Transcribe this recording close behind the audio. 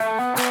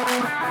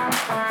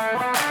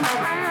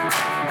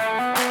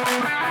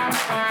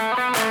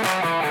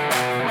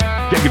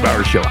Good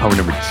Bauer Show, hour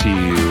number 2.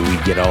 We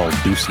get all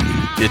doocy.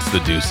 It's the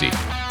doozy.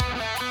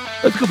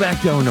 Let's go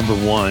back to hour number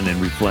 1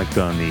 and reflect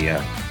on the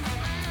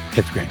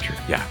head scratcher.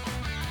 Yeah.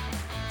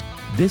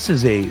 This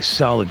is a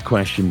solid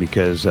question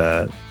because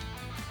I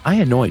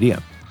had no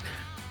idea.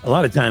 A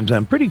lot of times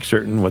I'm pretty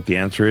certain what the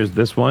answer is.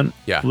 This one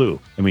flew.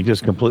 I mean,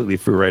 just completely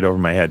flew right over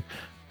my head.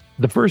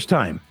 The first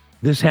time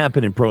this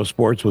happened in pro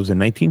sports was in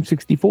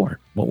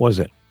 1964. What was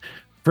it?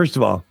 First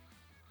of all,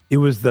 it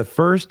was the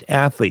first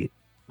athlete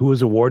who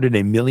was awarded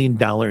 $1 million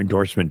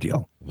endorsement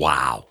deal.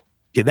 Wow.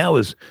 Yeah, I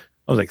was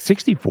like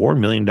 $64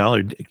 million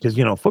because,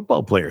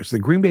 football players, the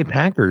Green Bay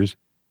Packers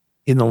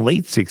in the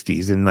late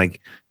 60s and like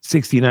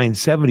 69,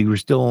 70 were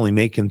still only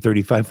making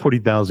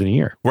 $35,000-$40,000 a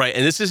year. Right.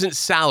 And this isn't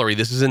salary.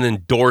 This is an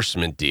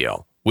endorsement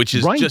deal, which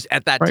is just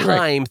at that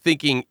time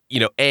thinking,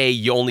 you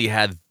only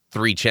had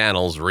 3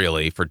 channels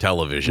really for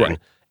television. Right.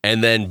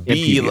 And then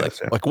B,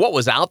 like what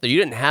was out there? You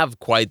didn't have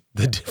quite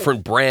the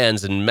different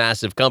brands and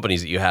massive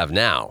companies that you have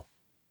now.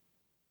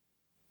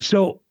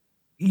 So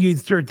you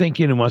start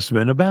thinking it must have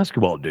been a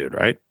basketball dude,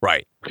 right?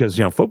 Right. Because,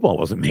 football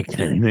wasn't making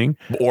anything.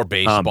 Or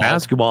baseball.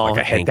 Basketball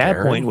like at that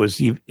point was,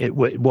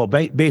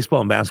 baseball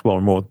and basketball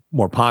are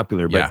more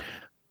popular. But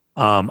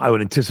I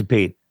would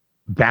anticipate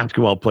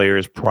basketball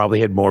players probably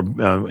had more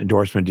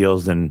endorsement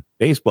deals than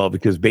baseball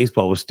because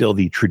baseball was still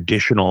the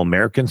traditional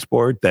American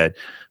sport that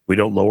we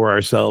don't lower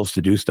ourselves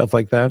to do stuff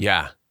like that.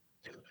 Yeah.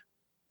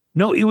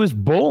 No, it was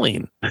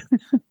bowling.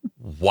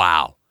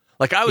 Wow.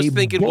 Like I was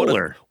thinking,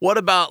 what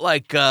about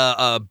like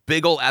a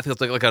big old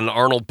athlete like an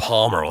Arnold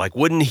Palmer? Like,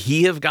 wouldn't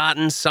he have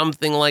gotten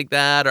something like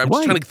that? Or I'm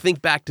just trying to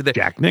think back to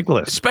Jack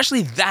Nicklaus,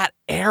 especially that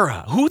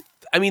era.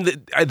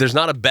 There's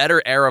not a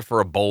better era for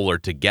a bowler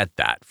to get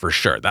that for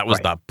sure. That was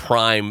the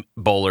prime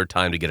bowler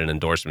time to get an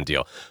endorsement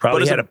deal.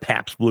 Probably had a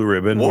Pabst Blue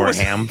Ribbon or a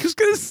ham. I was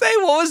going to say,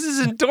 what was his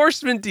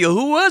endorsement deal?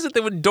 Who was it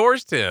that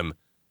endorsed him?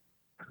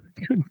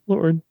 Good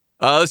Lord.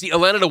 Let's see. He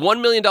landed a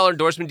 $1 million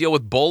endorsement deal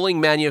with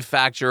bowling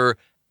manufacturer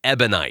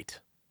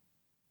Ebonite,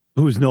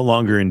 who's no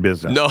longer in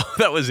business. No,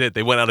 that was it.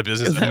 They went out of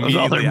business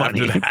immediately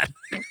after that.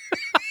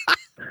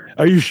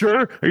 Are you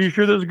sure? Are you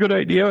sure that's a good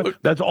idea?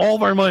 That's all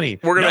of our money.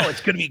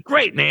 It's going to be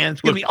great, man. It's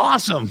going to be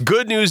awesome.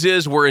 Good news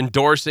is we're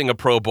endorsing a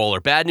pro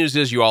bowler. Bad news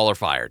is you all are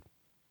fired.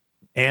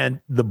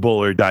 And the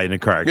bowler died in a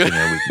car accident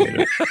a week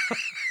later.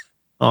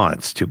 Oh,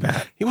 it's too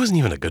bad. He wasn't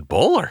even a good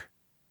bowler.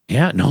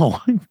 Yeah, no.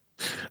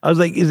 I was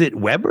like, is it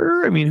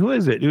Weber? I mean, who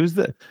is it?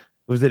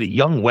 Was it a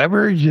young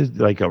Weber, just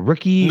like a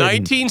rookie?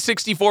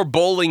 1964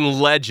 bowling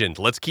legend.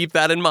 Let's keep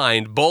that in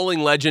mind.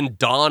 Bowling legend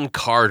Don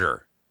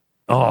Carter.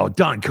 Oh,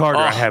 Don Carter.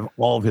 I have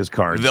all of his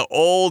cards. The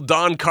old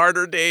Don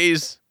Carter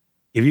days.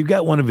 If you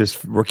got one of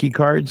his rookie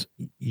cards,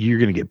 you're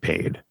going to get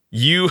paid.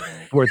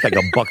 Worth like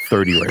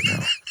 $1.30 right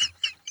now.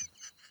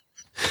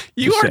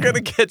 You are going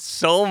to get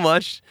so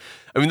much.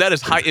 I mean, that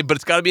is high, but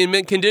it's got to be in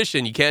mint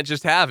condition. You can't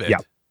just have it. Yeah.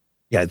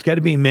 Yeah, it's got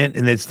to be mint,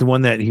 and it's the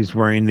one that he's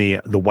wearing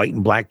the white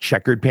and black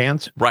checkered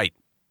pants. Right.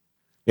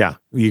 Yeah,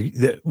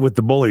 with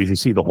the bowler, you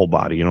see the whole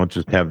body. You don't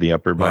just have the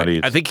upper body.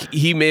 Right. I think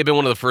he may have been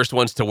one of the first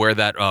ones to wear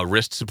that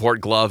wrist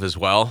support glove as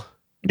well.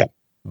 Yeah.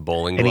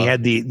 Bowling glove. And he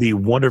had the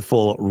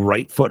wonderful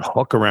right foot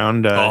hook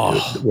around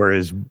where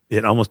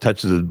it almost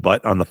touches his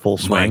butt on the full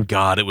swing. My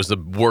God, it was a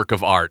work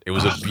of art. It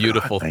was a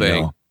beautiful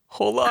thing.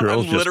 Hold on,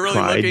 Girls I'm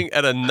literally looking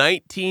at a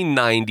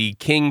 1990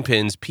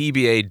 Kingpins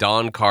PBA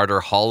Don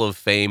Carter Hall of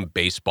Fame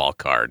baseball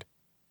card.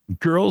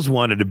 Girls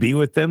wanted to be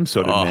with them,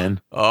 so did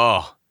men.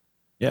 Oh.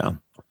 Yeah.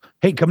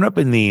 Hey, coming up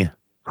in the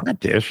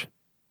hot dish,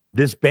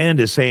 this band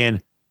is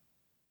saying,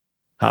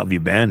 how have you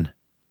been?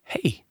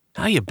 Hey,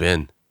 how you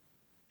been?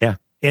 Yeah.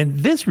 And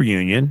this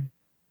reunion,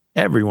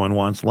 everyone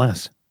wants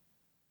less.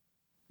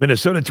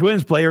 Minnesota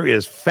Twins player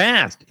is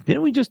fast.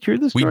 Didn't we just hear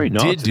this story? We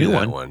did do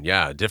that one.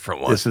 Yeah, a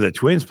different one. This is a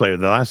Twins player.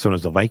 The last one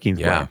was the Vikings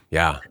player.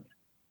 Yeah.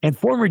 And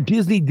former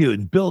Disney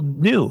dude build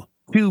new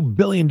 $2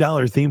 billion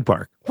theme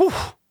park. Whew.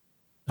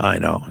 I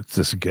know. It's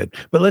just good.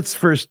 But let's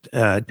first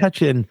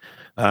touch in.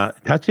 What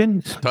do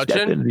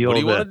you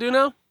want to do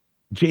now?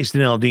 Jason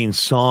Aldean's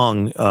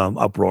song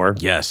uproar.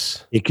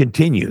 Yes. It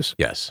continues.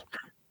 Yes.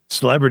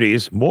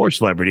 More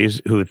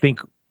celebrities who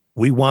think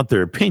we want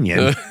their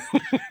opinion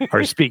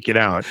are speaking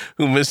out.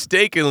 Who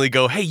mistakenly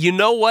go, hey, you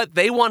know what?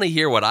 They want to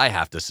hear what I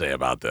have to say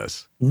about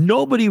this.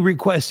 Nobody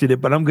requested it,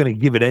 but I'm going to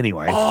give it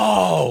anyway.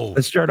 Oh.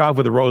 Let's start off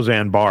with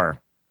Roseanne Barr,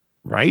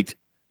 right?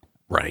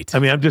 Right. I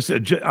mean, I'm just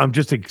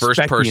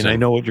expecting, and I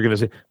know what you're going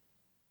to say.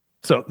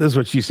 So this is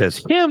what she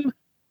says. Him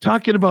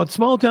talking about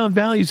small town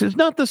values is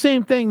not the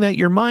same thing that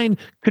your mind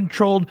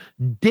controlled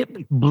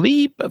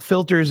bleep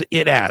filters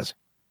it as.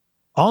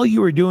 All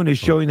you are doing is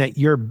showing that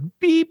you're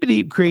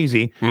beep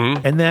crazy,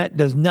 and that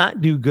does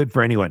not do good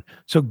for anyone.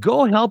 So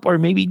go help or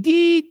maybe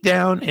deep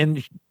down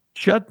and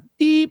shut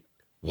deep.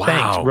 Wow.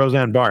 Thanks,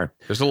 Roseanne Barr.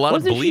 There's a lot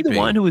of bleeping. Wasn't she the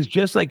one who was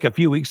just like a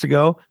few weeks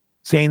ago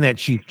saying that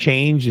she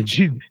changed and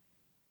she's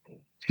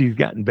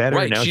gotten better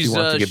and now she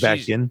wants to get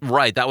back in?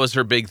 Right. That was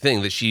her big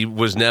thing, that she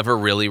was never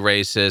really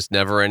racist,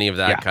 never any of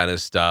that kind of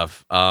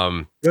stuff.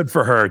 Good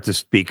for her to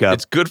speak up.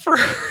 It's good for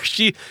her.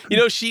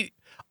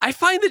 I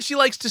find that she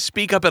likes to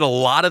speak up at a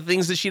lot of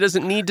things that she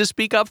doesn't need to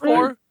speak up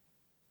for.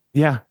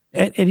 Yeah.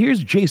 And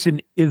here's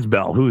Jason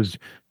Isbell, who's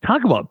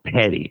talk about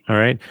petty. All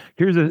right.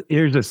 Here's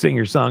a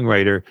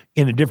singer-songwriter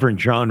in a different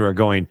genre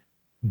going,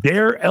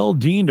 dare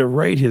Aldean to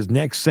write his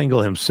next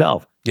single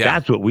himself. Yeah.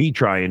 That's what we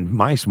try in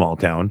my small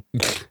town.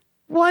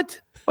 What?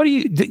 What are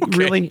you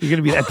really? You're going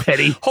to be that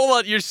petty? Hold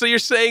on. You're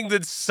saying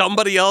that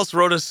somebody else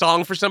wrote a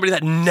song for somebody?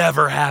 That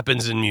never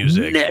happens in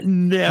music.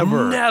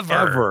 Never.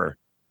 Ever.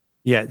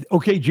 Yeah.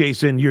 Okay,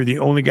 Jason, you're the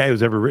only guy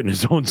who's ever written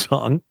his own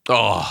song.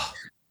 Oh.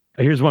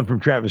 Here's one from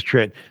Travis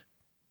Tritt.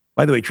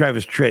 By the way,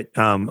 Travis Tritt,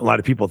 a lot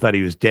of people thought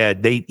he was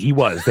dead. He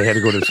was. They had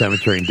to go to the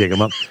cemetery and dig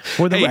him up.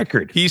 For the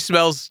record. He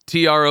smells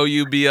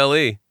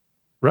Trouble.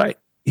 Right.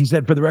 He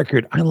said, for the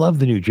record, I love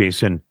the new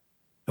Jason.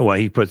 Well,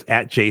 he puts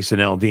at Jason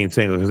Aldean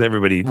single because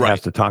everybody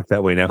has to talk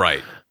that way now.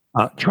 Right.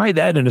 Try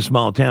that in a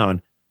small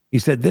town. He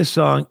said, this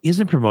song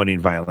isn't promoting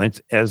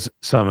violence, as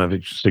some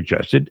have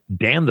suggested.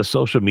 Damn the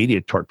social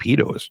media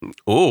torpedoes.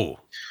 Oh.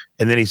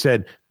 And then he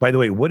said, by the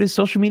way, what is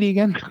social media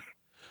again?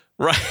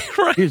 Right.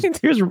 Here's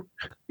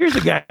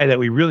a guy that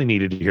we really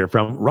needed to hear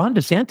from, Ron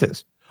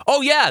DeSantis.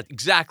 Oh, yeah,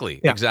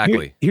 exactly. Yeah,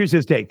 exactly. Here's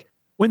his take.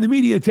 When the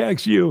media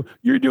attacks you,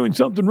 you're doing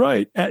something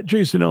right. At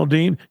Jason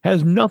Aldean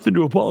has nothing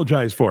to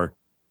apologize for.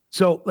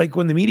 So, like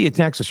when the media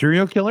attacks a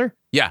serial killer,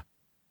 yeah,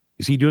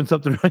 is he doing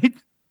something right?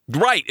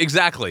 Right,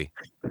 exactly.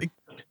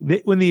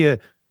 When the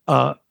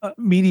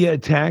media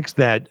attacks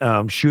that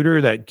shooter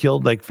that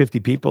killed like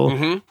 50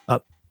 people,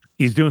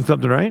 he's doing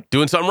something right.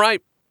 Doing something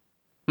right.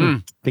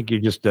 I think you're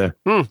just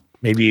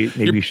maybe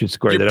you should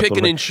square that up. You're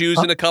picking and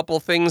choosing a couple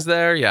things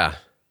there. Yeah.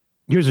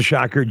 Here's a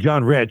shocker,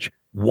 John Rich.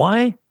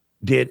 Why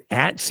did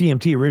at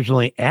CMT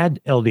originally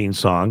add Aldean's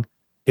song?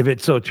 If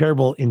it's so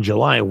terrible in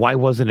July, why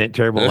wasn't it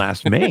terrible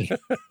last May?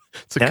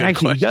 It's a good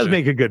question. He does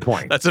make a good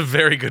point. That's a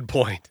very good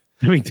point.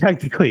 I mean,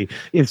 technically,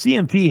 if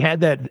CMT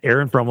had that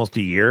airing for almost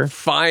a year,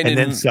 fine, and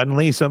then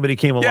suddenly somebody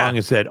came along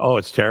and said, "Oh,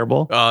 it's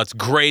terrible." Oh, it's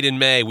great in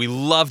May. We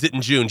loved it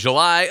in June,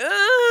 July.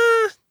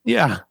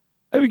 Yeah,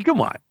 I mean,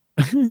 come on.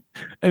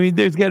 I mean,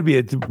 there's got to be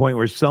a point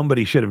where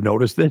somebody should have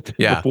noticed it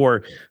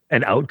before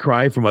an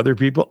outcry from other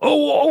people.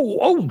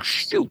 Oh,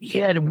 shoot!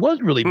 Yeah, it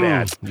was really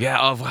bad.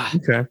 Yeah.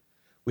 Okay.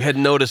 We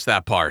hadn't noticed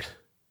that part.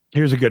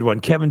 Here's a good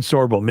one. Kevin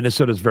Sorbo,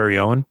 Minnesota's very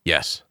own.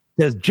 Yes.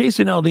 Says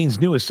Jason Aldean's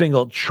newest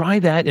single, Try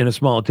That in a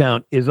Small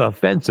Town, is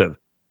offensive,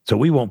 so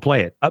we won't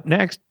play it. Up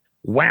next,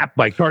 WAP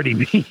by Cardi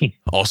B.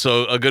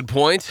 Also a good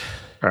point.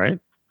 All right.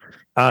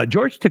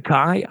 George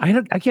Takei,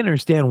 I can't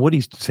understand what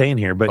he's saying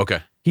here, but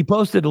he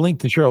posted a link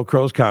to Sheryl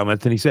Crow's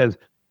comments, and he says,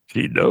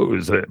 she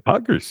knows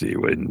hypocrisy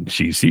when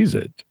she sees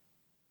it.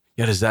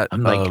 Yeah, does that...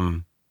 I'm like,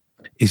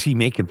 is he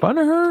making fun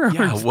of her?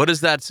 Yeah, what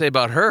does that say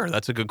about her?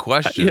 That's a good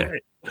question.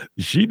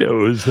 She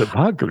knows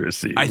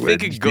hypocrisy. I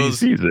think it goes.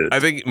 Sees it. I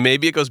think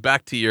maybe it goes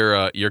back to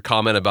your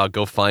comment about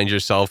go find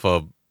yourself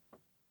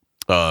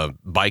a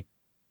bike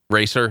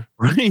racer.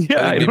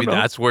 Yeah, maybe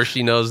that's where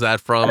she knows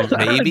that from.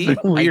 Maybe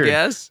I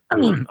guess.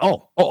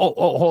 Oh,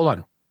 hold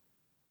on.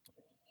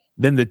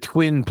 Then the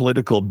twin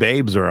political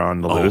babes are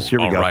on the loose. Here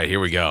we go. Right, here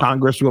we go.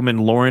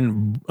 Congresswoman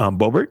Lauren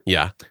Boebert.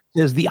 Yeah.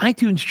 Says the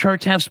iTunes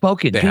charts have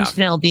spoken.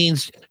 Jason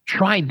Aldean's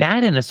Try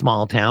That in a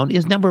Small Town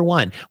is number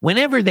one.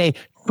 Whenever they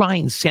try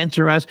and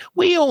censor us,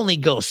 we only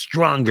go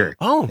stronger.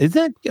 Oh. Is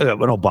that an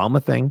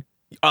Obama thing?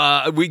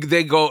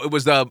 They go. It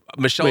was the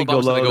Michelle Obama. They go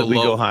low, we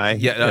go high.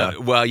 Yeah.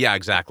 Well, yeah,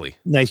 exactly.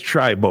 Nice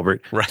try,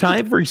 Boebert. Right.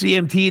 Time for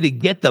CMT to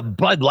get the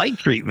Bud Light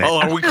treatment. Oh,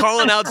 are we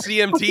calling out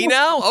CMT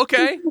now?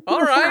 Okay.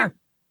 All right.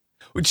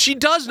 She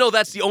does know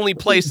that's the only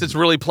place that's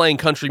really playing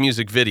country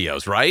music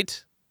videos,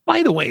 right?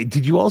 By the way,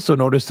 did you also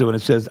notice that when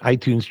it says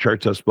iTunes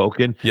charts have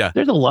spoken,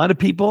 there's a lot of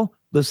people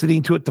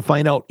listening to it to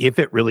find out if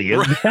it really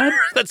is that.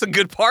 That's a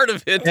good part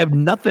of it. Have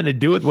nothing to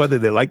do with whether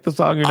they like the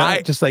song or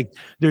not. Just like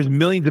there's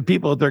millions of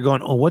people out there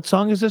going, oh, what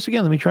song is this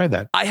again? Let me try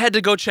that. I had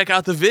to go check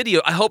out the video.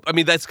 I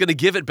mean, that's going to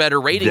give it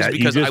better ratings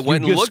because I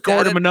went and looked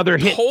at it. Another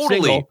hit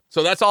single.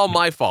 So that's all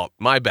my fault.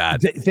 My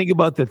bad. Think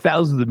about the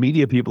thousands of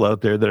media people out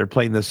there that are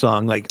playing this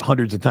song like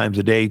hundreds of times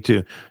a day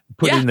to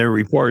put in their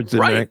reports.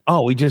 And they're like,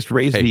 oh, we just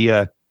raised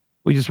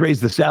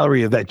the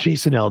salary of that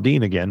Jason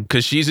Aldean again.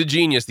 Because she's a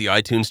genius. The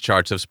iTunes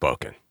charts have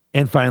spoken.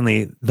 And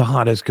finally, the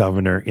hottest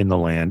governor in the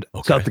land,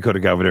 South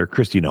Dakota Governor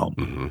Kristi Noem.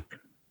 Mm-hmm.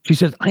 She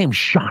says, I am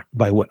shocked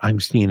by what I'm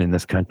seeing in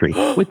this country,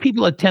 with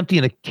people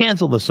attempting to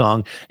cancel the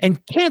song and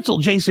cancel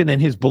Jason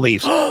and his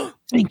beliefs.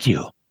 Thank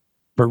you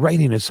for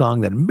writing a song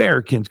that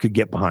Americans could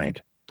get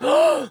behind.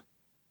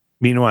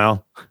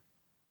 Meanwhile,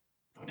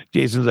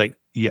 Jason's like,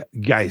 yeah,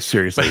 guys,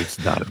 seriously,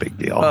 it's not a big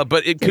deal.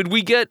 But could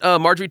we get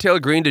Marjorie Taylor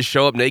Greene to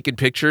show up naked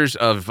pictures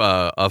of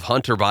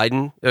Hunter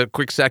Biden a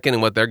quick second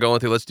and what they're going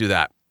through? Let's do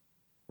that.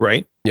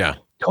 Right? Yeah.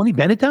 Tony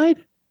Bennett died?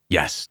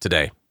 Yes,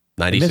 today.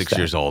 96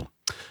 years old.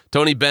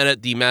 Tony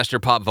Bennett, the master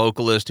pop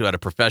vocalist who had a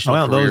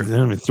professional career.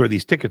 Let me throw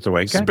these tickets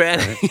away.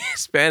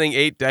 Spanning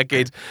 8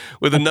 decades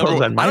with a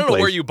number. I don't know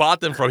where you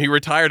bought them from. He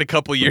retired a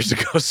couple years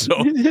ago, so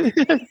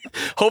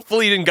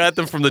hopefully you didn't get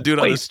them from the dude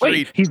on the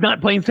street. He's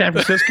not playing San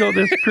Francisco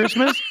this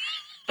Christmas?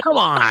 Come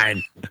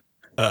on.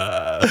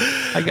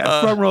 I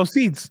got front row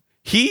seats.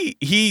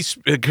 He's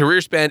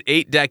career spanned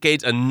 8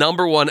 decades, a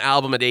 #1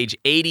 album at age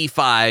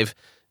 85,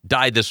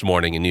 died this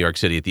morning in New York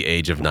City at the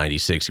age of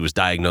 96. He was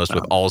diagnosed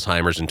with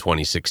Alzheimer's in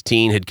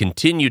 2016, had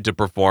continued to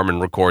perform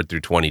and record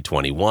through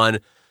 2021.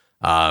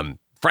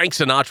 Frank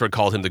Sinatra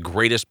called him the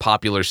greatest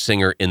popular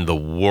singer in the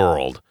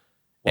world.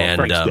 Well, and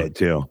Frank's dead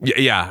too.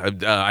 Yeah.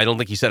 I don't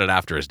think he said it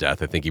after his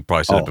death. I think he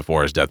probably said it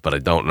before his death, but I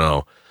don't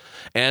know.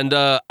 And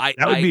that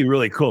would be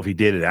really cool if he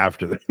did it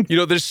after that.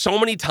 There's so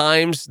many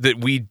times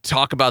that we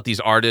talk about these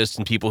artists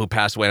and people who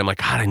passed away. And I'm like,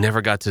 God, I never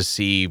got to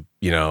see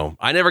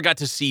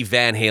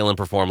Van Halen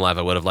perform live.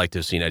 I would have liked to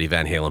have seen Eddie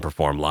Van Halen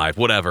perform live.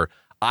 Whatever.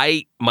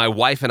 My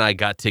wife and I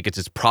got tickets.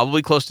 It's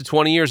probably close to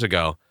 20 years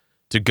ago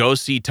to go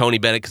see Tony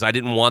Bennett because I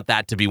didn't want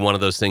that to be one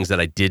of those things that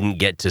I didn't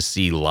get to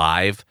see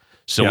live.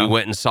 So we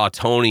went and saw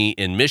Tony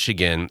in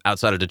Michigan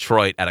outside of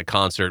Detroit at a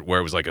concert where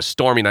it was like a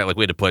stormy night. Like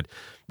we had to put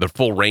the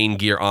full rain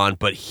gear on,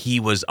 but he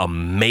was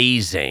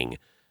amazing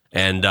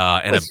and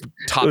a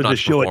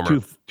top-notch performer. It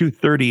was a show at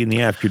 2:30 in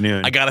the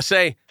afternoon. I gotta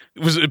say,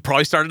 it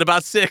probably started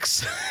about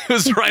 6. It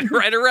was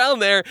right around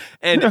there,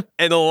 and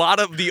a lot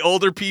of the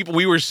older people.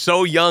 We were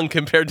so young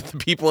compared to the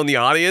people in the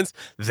audience.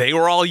 They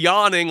were all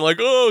yawning, like,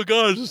 "Oh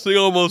gosh, this thing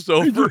almost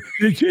over."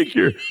 You take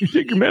your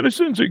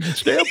medicine so you can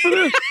stay up for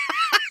this.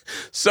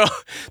 So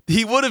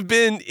he would have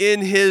been in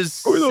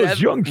his... Who are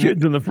those young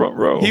kids in the front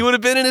row? He would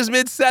have been in his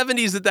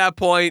mid-70s at that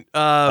point.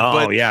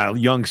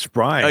 Young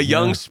spry.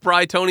 Young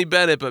spry Tony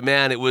Bennett. But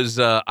man, it was...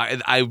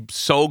 I'm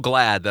so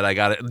glad that I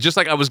got it. Just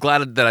like I was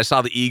glad that I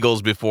saw the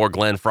Eagles before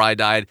Glenn Frey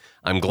died,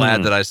 I'm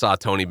glad that I saw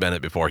Tony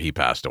Bennett before he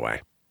passed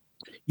away.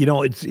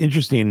 It's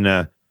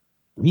interesting.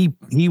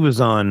 He was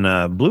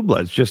on Blue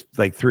Bloods just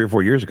like 3 or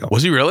 4 years ago.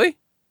 Was he really?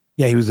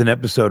 Yeah, he was in an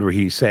episode where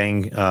he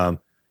sang...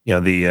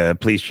 the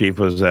police chief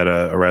was at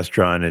a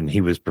restaurant and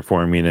he was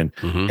performing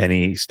and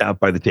he stopped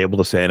by the table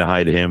to say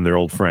hi to him. They're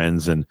old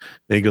friends. And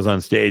then he goes on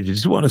stage. I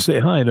just want to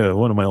say hi to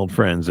one of my old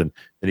friends. And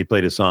then he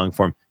played a song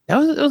for him.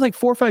 It was like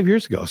 4 or 5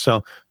 years ago.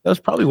 So that was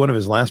probably one of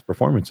his last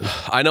performances.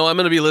 I know I'm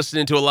going to be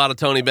listening to a lot of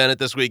Tony Bennett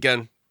this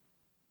weekend.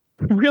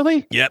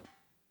 Really? Yep.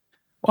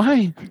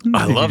 Why?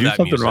 I love that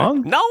something music.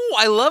 Wrong? No,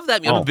 I love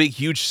that. I'm a big,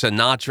 huge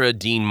Sinatra,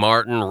 Dean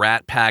Martin,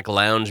 Rat Pack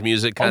lounge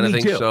music kind of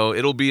thing. Too. So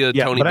it'll be a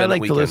Tony Bennett I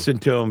like weekend. to listen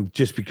to him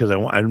just because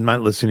I'm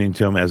not listening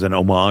to him as an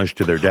homage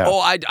to their death.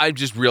 Oh, I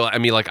just realized. I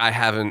mean, like I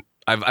haven't.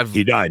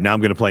 He died. Now I'm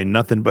going to play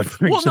nothing but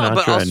Frank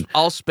Sinatra. But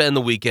I'll spend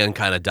the weekend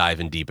kind of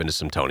diving deep into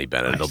some Tony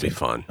Bennett. It'll be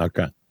fun.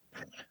 Okay.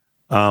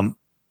 San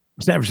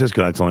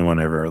Francisco. That's the only one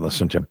I ever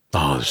listened to.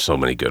 Oh, there's so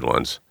many good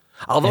ones.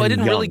 Although I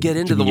didn't really get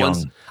into the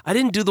ones. I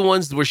didn't do the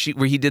ones where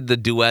he did the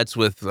duets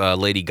with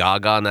Lady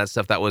Gaga and that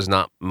stuff. That was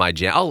not my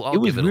jam. I'll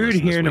give it a listen. It was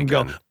weird hearing him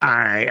go,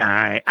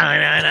 I.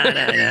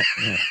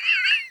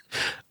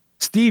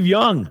 Steve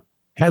Young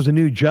has a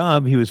new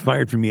job. He was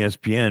fired from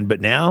ESPN,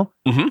 but now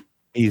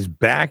he's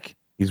back.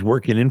 He's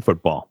working in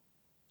football.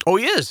 Oh,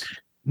 he is?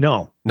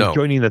 No. He's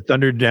joining the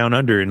Thunder Down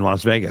Under in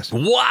Las Vegas.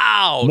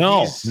 Wow.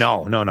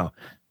 No.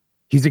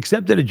 He's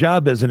accepted a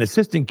job as an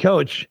assistant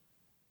coach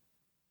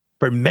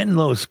for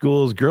Menlo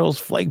School's girls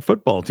flag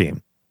football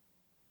team,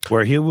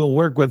 where he will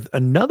work with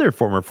another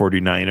former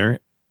 49er,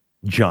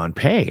 John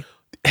Pay.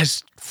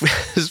 Has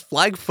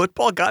flag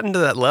football gotten to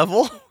that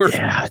level?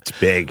 Yeah, it's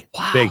big.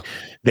 Wow.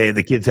 Big.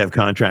 The kids have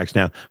contracts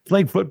now.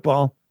 Flag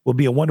football will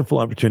be a wonderful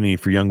opportunity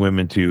for young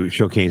women to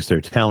showcase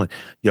their talent.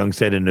 Young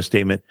said in a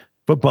statement,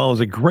 football is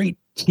a great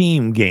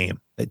team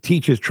game that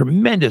teaches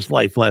tremendous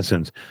life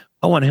lessons.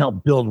 I want to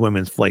help build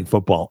women's flag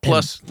football.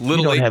 Plus,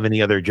 we don't have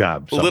any other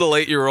job. So. Little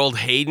 8-year-old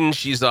Hayden,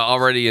 she's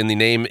already in the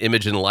name,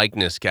 image, and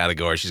likeness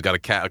category. She's got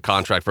a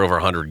contract for over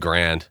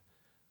 $100,000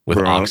 with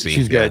Oxy.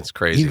 It's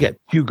crazy. He's got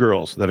 2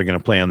 girls that are going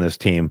to play on this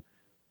team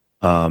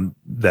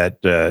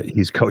that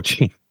he's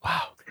coaching.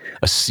 Wow.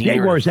 A senior.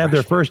 Jaguars have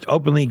their first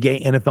openly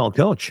gay NFL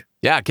coach.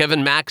 Yeah,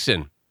 Kevin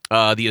Maxon.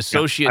 The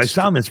associate. I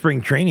saw him in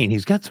spring training.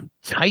 He's got some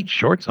tight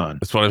shorts on.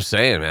 That's what I'm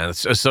saying, man.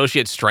 It's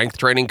associate strength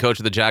training coach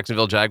of the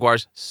Jacksonville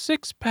Jaguars.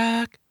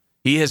 6-pack.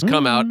 He has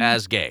come out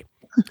as gay.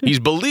 He's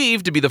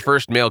believed to be the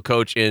first male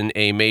coach in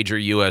a major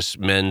U.S.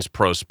 men's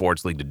pro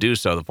sports league to do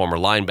so. The former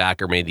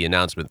linebacker made the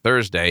announcement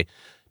Thursday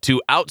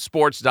to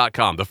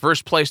outsports.com, the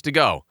first place to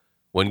go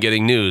when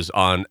getting news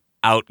on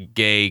out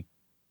gay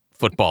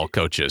football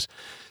coaches.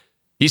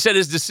 He said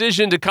his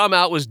decision to come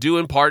out was due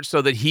in part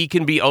so that he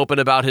can be open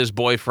about his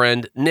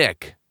boyfriend,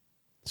 Nick,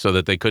 so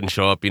that they couldn't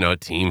show up,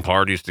 at team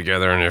parties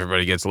together and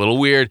everybody gets a little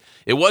weird.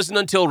 It wasn't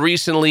until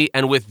recently,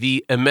 and with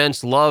the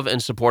immense love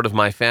and support of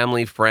my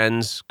family,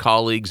 friends,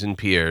 colleagues, and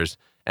peers,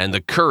 and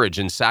the courage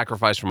and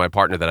sacrifice from my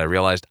partner, that I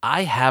realized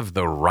I have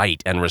the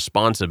right and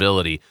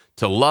responsibility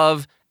to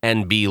love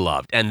and be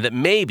loved. And that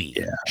maybe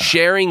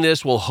sharing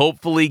this will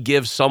hopefully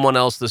give someone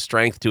else the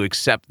strength to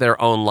accept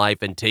their own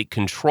life and take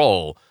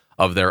control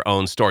of their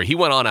own story. He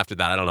went on after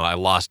that. I don't know. I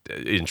lost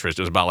interest.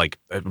 It was about like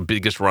the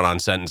biggest run-on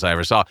sentence I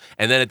ever saw.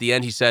 And then at the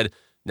end, he said,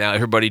 now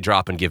everybody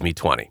drop and give me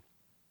 20.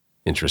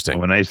 Interesting.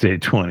 When I say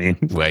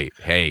 20. Wait,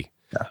 hey.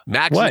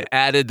 Maxson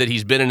added that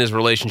he's been in his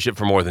relationship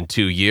for more than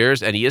 2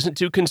 years, and he isn't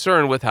too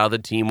concerned with how the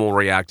team will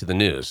react to the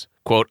news.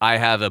 Quote, I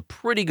have a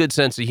pretty good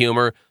sense of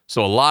humor,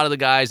 so a lot of the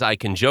guys I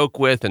can joke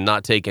with and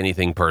not take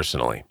anything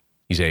personally.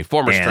 He's a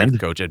former strength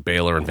coach at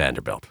Baylor and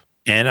Vanderbilt.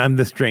 And I'm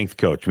the strength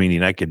coach,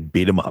 meaning I could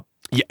beat him up.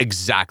 Yeah,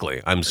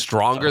 exactly. I'm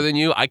stronger than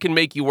you. I can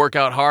make you work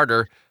out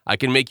harder. I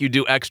can make you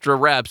do extra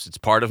reps. It's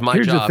part of my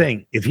job. Here's the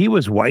thing. If he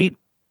was white,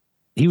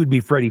 he would be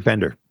Freddie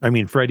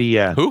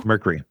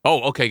Mercury.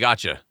 Oh, okay.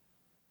 Gotcha.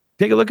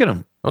 Take a look at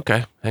him.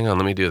 Okay. Hang on.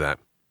 Let me do that.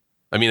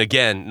 I mean,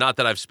 again, not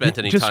that I've spent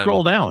any Just time.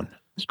 Scroll down.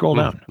 Scroll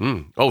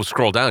down. Oh,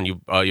 scroll down. You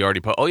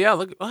already put. Oh, yeah.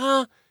 Look.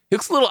 He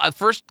looks a little, at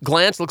first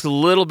glance, looks a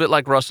little bit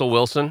like Russell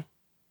Wilson.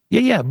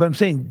 Yeah. But I'm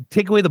saying,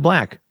 take away the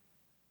black.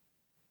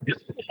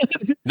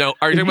 No,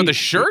 are you talking about the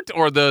shirt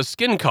or the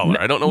skin color?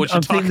 I don't know what you're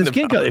talking about. The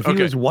skin color. If he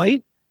was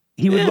white,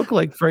 he would look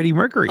like Freddie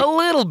Mercury. A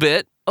little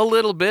bit.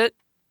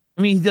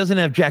 I mean, he doesn't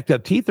have jacked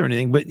up teeth or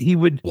anything, but he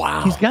would.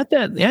 Wow. He's got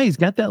that. Yeah, he's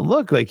got that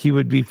look like he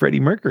would be Freddie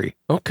Mercury.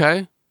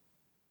 Okay.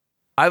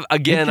 When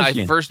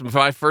I first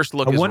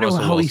look, I wonder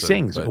Russell how Wilson, he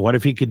sings. But... What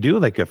if he could do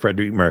like a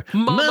Freddie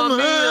Mercury?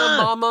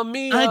 Mamma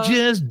mia! I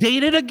just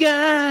dated a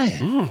guy.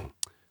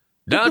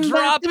 Now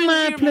drop and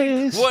my give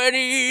me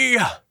 20.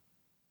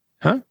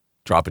 Huh?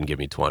 Drop and give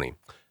me 20.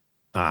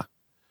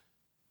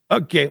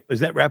 Okay.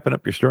 Is that wrapping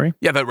up your story?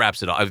 Yeah, that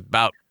wraps it up.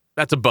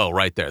 That's a bow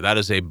right there. That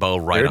is a bow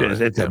right there on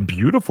it. It's a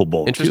beautiful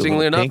bow.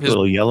 Interestingly enough, a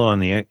little yellow on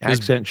the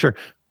accent. Sure.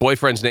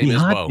 Boyfriend's name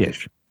is Bo.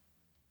 Dish.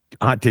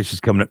 Hot Dish is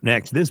coming up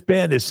next. This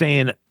band is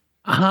saying,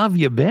 "How have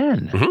you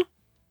been?" Mm-hmm.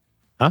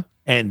 Huh?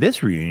 And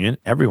this reunion,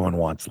 everyone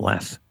wants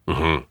less.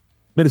 Mm-hmm.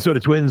 Minnesota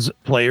Twins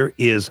player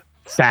is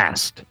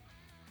fast.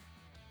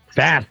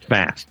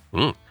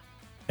 Mm.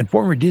 And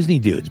former Disney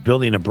dudes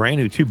building a brand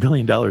new $2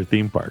 billion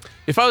theme park.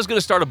 If I was going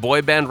to start a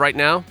boy band right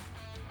now,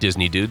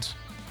 Disney dudes.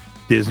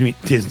 Disney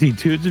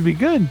dudes would be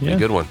good. Yeah. A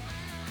good one.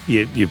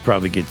 You'd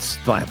probably get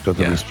slapped with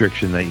a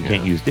restriction that you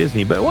can't use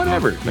Disney, but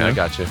whatever. I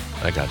got you.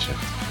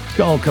 It's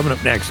all coming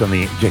up next on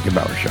the Jacob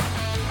Bauer Show.